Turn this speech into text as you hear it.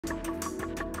Check,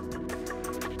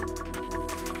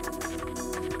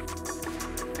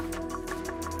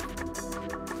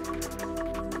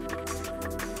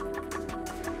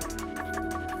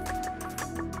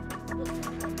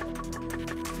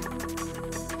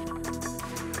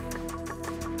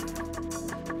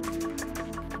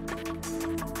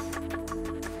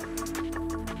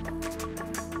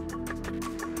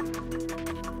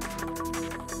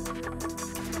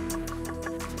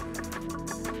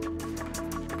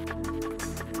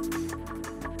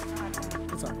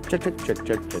 check, check,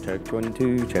 check, check, check, 1,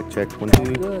 2, check, check, 1,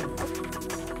 2. Good.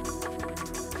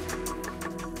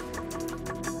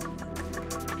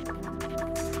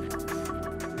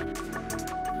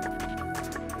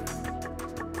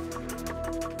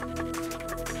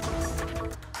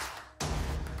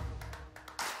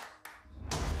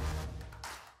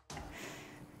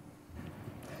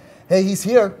 Hey, he's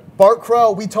here. Bart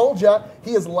Crow, we told you,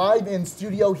 he is live in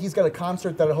studio. He's got a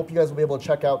concert that I hope you guys will be able to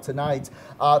check out tonight.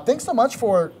 Thanks so much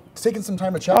for taking some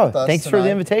time to chat with us thanks tonight. for the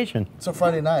invitation. It's a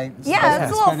Friday night. Yeah,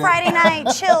 it's a little Friday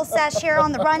night chill sesh here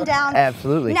on the Rundown.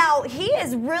 Absolutely. Now, he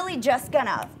is really just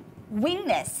gonna wing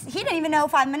this. He didn't even know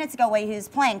 5 minutes ago what he was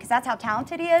playing, because that's how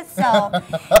talented he is. So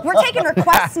we're taking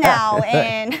requests now,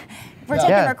 and we're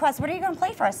taking requests. What are you gonna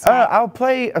play for us tonight? I'll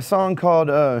play a song called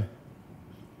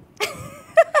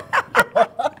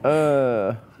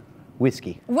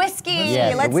Whiskey. Whiskey.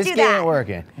 Yes, Let's whiskey do that. ain't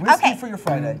working. Whiskey Okay. for your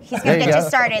Friday. He's gonna There get you you go.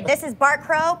 started. This is Bart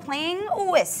Crow playing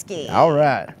Whiskey. All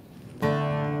right.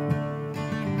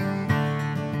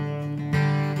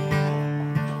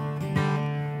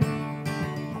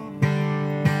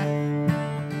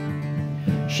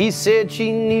 She said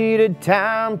she needed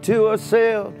time to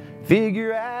herself,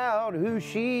 figure out who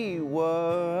she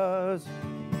was.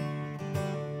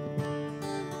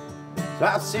 So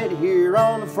I sit here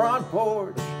on the front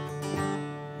porch,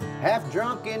 half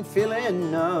drunk and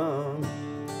feeling numb.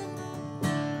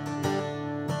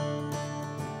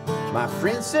 My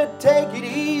friend said, take it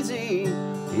easy,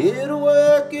 it'll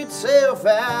work itself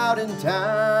out in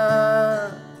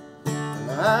time.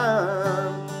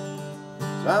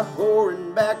 So I'm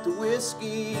pouring back the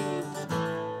whiskey,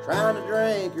 trying to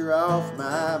drink her off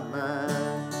my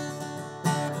mind.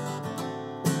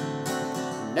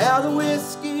 Now the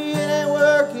whiskey ain't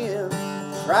working,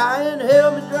 try and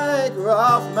help me drink her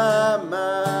off my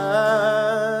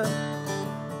mind.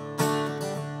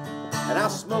 And I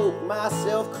smoke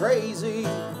myself crazy,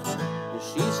 and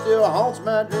she still haunts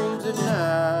my dreams at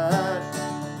night.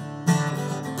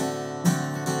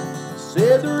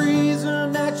 Said the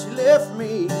reason that she left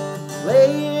me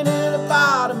laying in the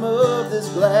bottom of this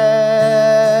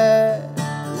glass,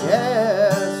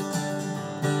 yes.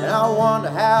 And I wonder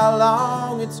how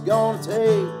long it's gonna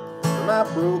take for my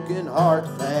broken heart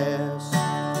to pass.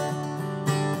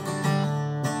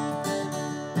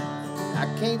 I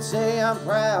can't say I'm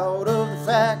proud of the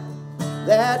fact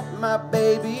that my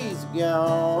baby's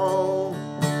gone.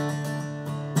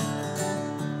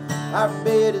 Our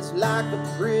bed is like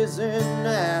a prison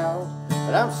now,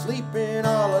 but I'm sleeping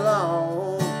all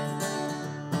alone.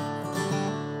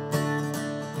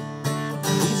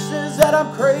 He says that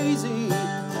I'm crazy,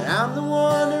 and I'm the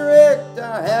one that wrecked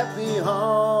our happy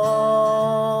home.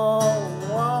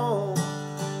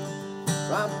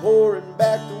 So I'm pouring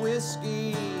back the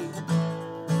whiskey,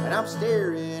 and I'm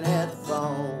staring at the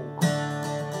phone.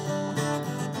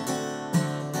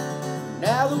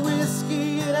 Now the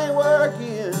whiskey, it ain't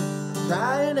working,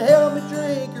 trying to help me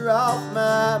drink her off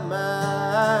my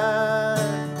mind.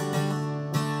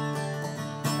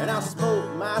 And I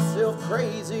smoke myself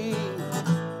crazy,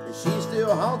 and she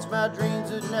still haunts my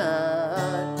dreams at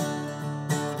night.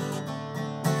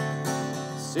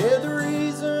 Said the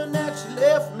reason that she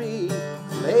left me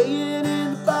laying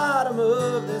in the bottom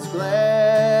of this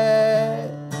glass,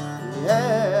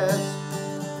 yes.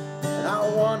 And I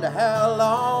wonder how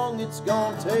long it's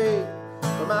gonna take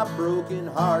for my broken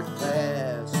heart to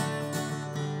pass.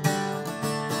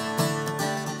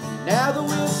 Now the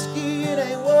whiskey, it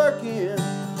ain't working,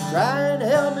 trying to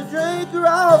help me drink her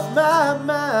off my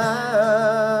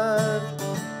mind.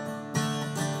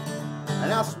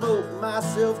 And I smoke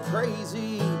myself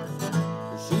crazy,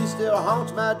 and she still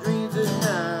haunts my dreams at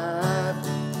night.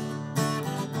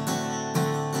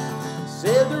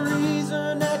 Said the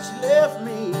reason that she left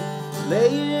me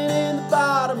laying in the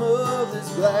bottom of this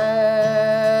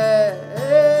glass,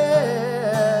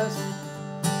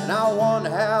 and I wonder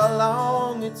how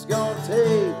long it's gonna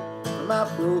take for my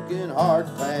broken heart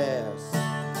to pass.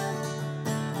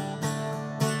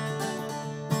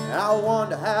 And I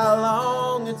wonder how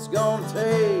long it's gonna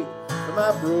take for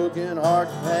my broken heart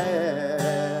to pass.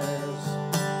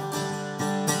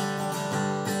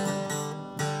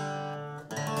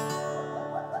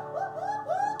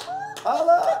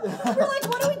 We're like,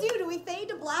 what do? Do we fade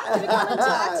to black? Do we come and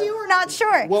talk to you? We're not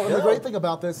sure. Well, and the great thing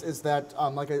about this is that,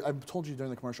 like I told you during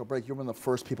the commercial break, you're one of the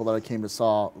first people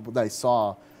that I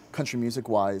saw country music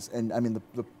wise, and I mean,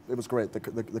 it was great.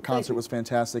 The concert was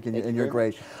fantastic, and you're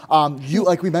great. You,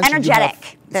 like we mentioned,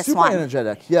 energetic. This super one,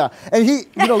 energetic, yeah. And he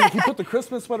put the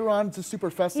Christmas sweater on. It's super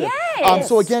festive. Yes.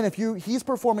 So again, he's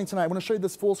performing tonight. I want to show you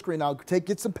this full screen now.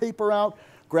 Get some paper out,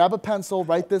 grab a pencil,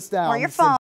 write this down. Or your phone.